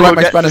allowed to go and You write will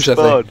my get Spanish essay?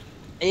 destroyed.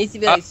 It needs to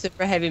be like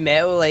super heavy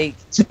metal, like.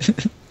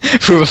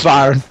 Through the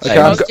fire. And Okay,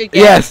 How'd you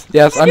get-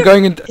 yes, I'm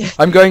going in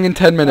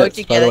 10 minutes,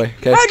 you by get the it? way,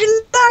 okay? How'd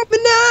you like me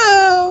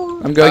now?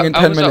 I'm going in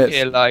I 10 was up minutes.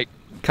 here like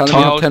Callum, you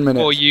have tiles 10 before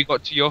minutes. you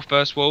got to your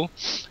first wall,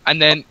 and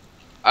then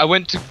I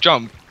went to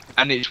jump,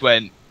 and it just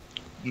went,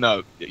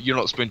 no, you're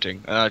not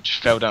sprinting, and I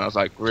just fell down. I was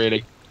like,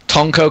 really?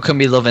 Tonko can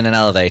be loving an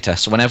elevator,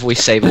 so whenever we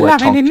say the word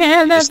Tonko...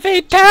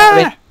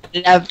 elevator!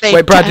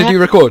 Wait, Brad, did you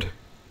record?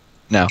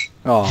 No.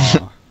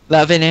 Oh.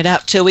 Loving it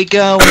up till we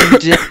go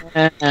Should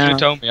have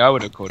told me, I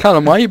would have called it.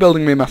 Callum, why are you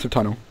building me a massive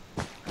tunnel?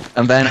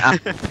 And then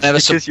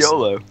Because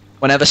YOLO.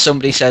 whenever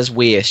somebody says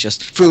we, it's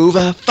just through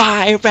the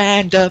fire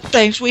and the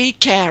flames we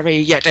carry.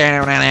 Yeah,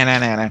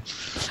 and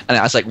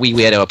it's like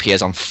wiiwierdo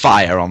appears on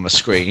fire on the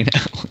screen.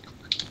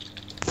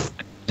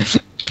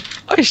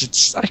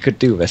 I could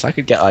do this. I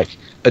could get like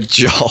a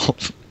job.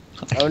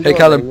 Hey,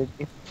 Callum.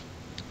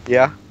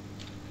 Yeah.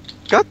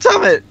 God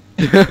damn it!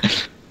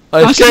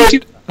 I How did you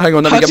escaped. Hang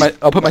on,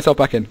 I'll put myself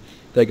back in.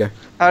 There you go.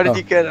 How did Oh.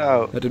 you get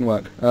out? That didn't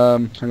work.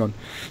 Hang on.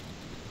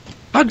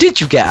 How did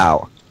you get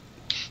out?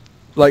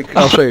 Like,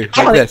 I'll show you.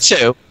 I Like wanted this.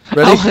 to. I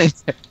Ready? wanted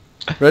to.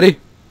 Ready?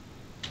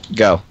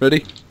 Go.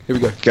 Ready? Here we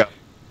go. Go.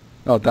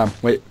 Oh, damn.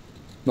 Wait.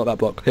 Not that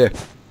block. Here.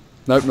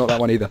 Nope, not that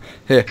one either.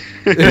 Here.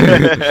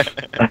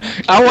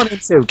 I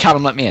wanted to.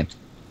 Callum, let me in.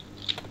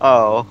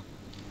 Oh.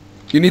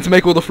 You need to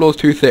make all the floors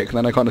too thick,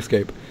 then I can't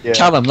escape. Yeah.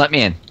 Callum, let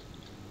me in.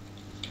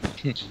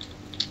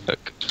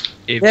 Look,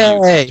 if Yay. you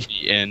let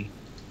me in,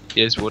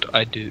 here's what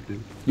I do.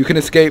 You can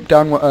escape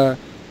down.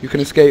 You can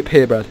escape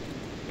here, Brad.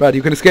 Brad,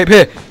 you can escape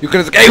here. You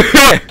can escape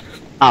here.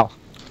 Ow.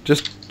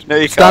 Just No,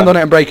 you stand can't. on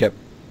it and break it.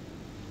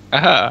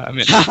 Aha, I'm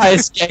in. I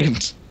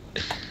escaped.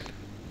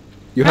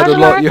 You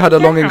had a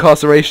long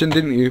incarceration,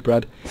 didn't you,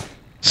 Brad?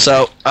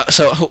 So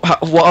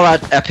what are our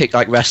epic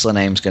like wrestler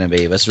names going to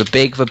be? There's the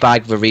big, the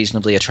bag, the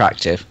reasonably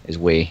attractive is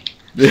we.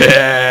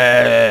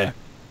 Yeah.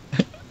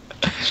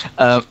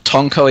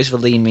 Tonko is the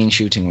lean, mean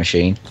shooting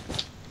machine.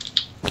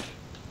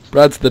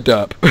 Brad's the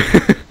derp.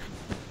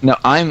 No,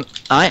 I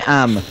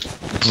am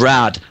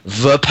Brad,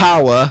 the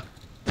power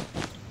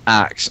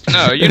axe.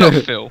 No, you're not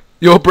Phil.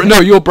 You're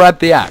Brad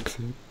the axe.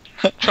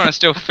 Trying to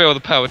steal Phil the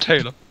Power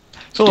Taylor.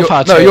 It's all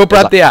about No, it. you're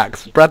Brad the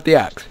axe. Brad the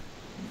axe.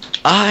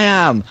 I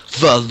am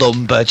the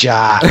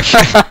lumberjack.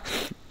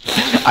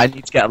 I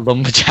need to get a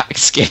lumberjack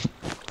skin.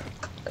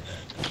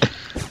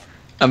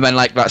 And then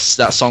like that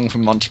song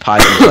from Monty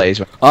Python plays.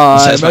 Where I'm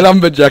says, a like,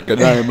 lumberjack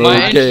and I'm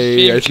My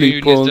okay. I theme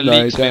sleep tune is all the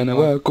night Leaks and I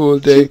one. work all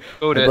day.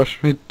 Hold I it. brush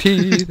my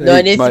teeth. No, I it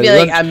eat needs my to be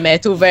like lunch. a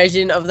metal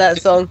version of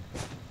that song.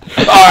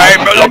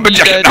 I'm a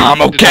lumberjack.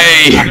 I'm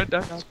okay.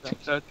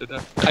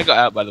 I got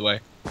out, by the way.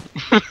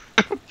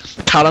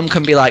 Callum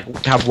can be like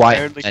have I white.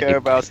 only care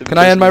about him Can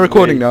I end my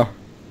recording now?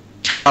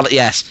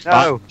 Yes.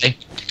 No.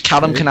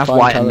 Callum can have Fine,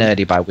 white Callum. and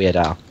nerdy by Weird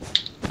Al.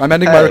 I'm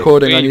ending my Hey,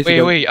 recording. I need to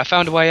go. Wait, I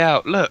found a way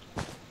out. Look.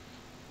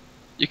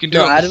 You can do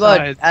No, it on the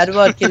side.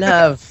 Adward can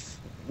have.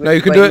 No,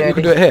 you can do it. You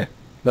can do it here.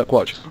 Look,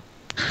 watch.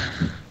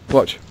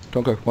 Watch.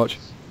 Tonko, watch.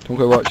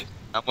 Tonko, watch.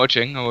 I'm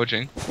watching. Look.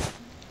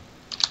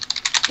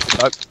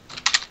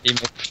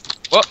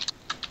 What?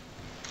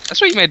 That's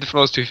why you made the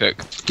floors too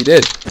thick. He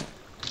did.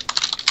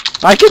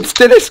 I can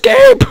still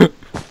escape.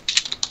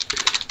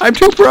 I'm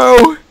too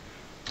pro.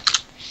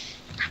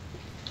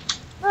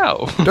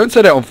 Ow. Don't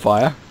set it on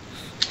fire.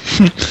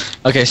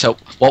 Okay, so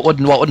what would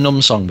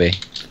Num's song be?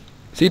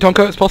 See,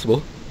 Tonko, it's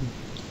possible.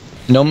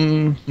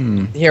 Num.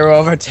 Hero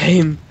over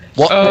time.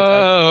 What?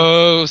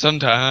 Oh,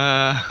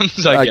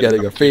 sometimes I'm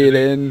getting a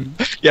feeling.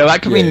 Yeah,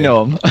 that could be Yeah.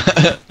 Num.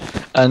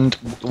 And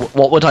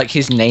what would like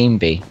his name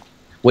be?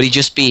 Would he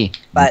just be?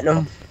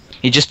 Platinum.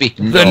 He'd just be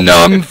The Num.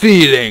 numb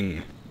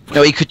feeling.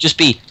 No, he could just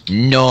be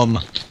Num.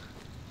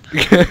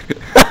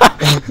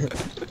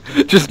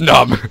 Just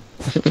numb.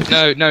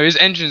 No, his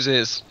entrance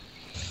is.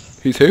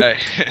 He's who?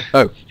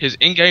 Oh. His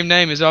in-game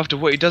name is after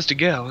what he does to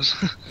girls.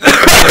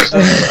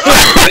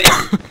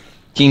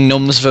 He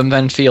numbs them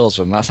then feels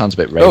them. That sounds a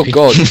bit Oh rapey.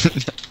 god.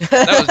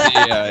 That was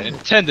the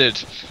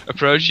intended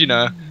approach, you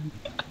know.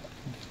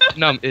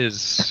 Num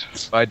is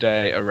by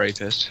day a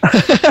rapist.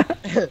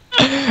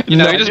 You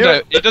know,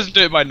 he doesn't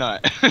do it by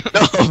night.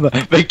 Num,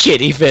 the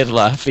kitty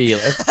fiddler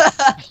feeling.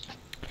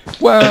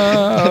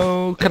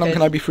 Well, can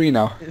I be free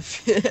now?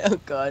 Oh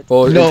god.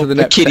 Or into No, the the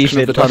next kitty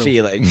section of the fiddler tunnel?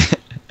 feeling.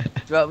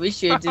 Well, we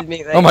should just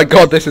make like. Oh my a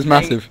god, this is thing,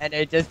 massive. And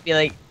it'd just be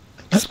like.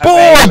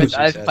 Spawn! with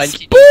us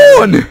punching each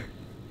other. Spawn!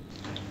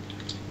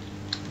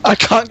 I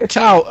can't get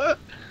out.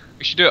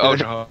 We should do it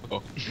ultra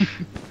hardcore.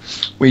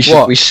 We should.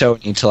 What? We so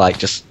need to like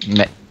just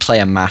play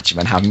a match and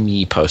then have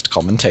me post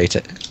commentate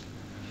it.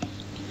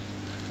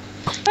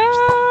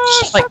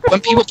 Just like when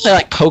people play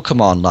like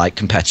Pokemon like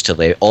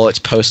competitively, or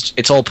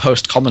it's all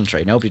post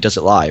commentary. Nobody does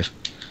it live.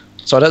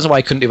 So I don't know why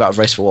I couldn't do that with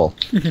Race for Wall.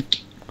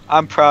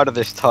 I'm proud of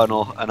this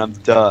tunnel, and I'm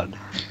done.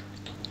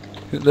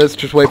 Let's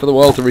just wait for the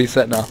world to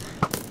reset now.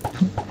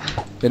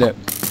 Innit?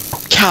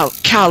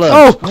 Callum.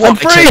 Oh, I'm White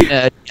free!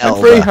 and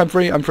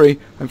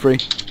nerdy I'm free.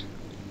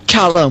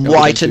 Callum, Yeah, we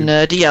white can and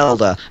nerdy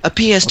elder,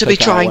 appears to I'll be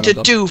take that out trying when to I'm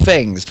done. do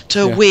things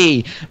to Yeah.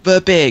 we,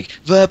 the big,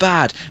 the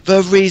bad,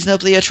 the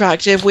reasonably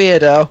attractive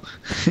weirdo.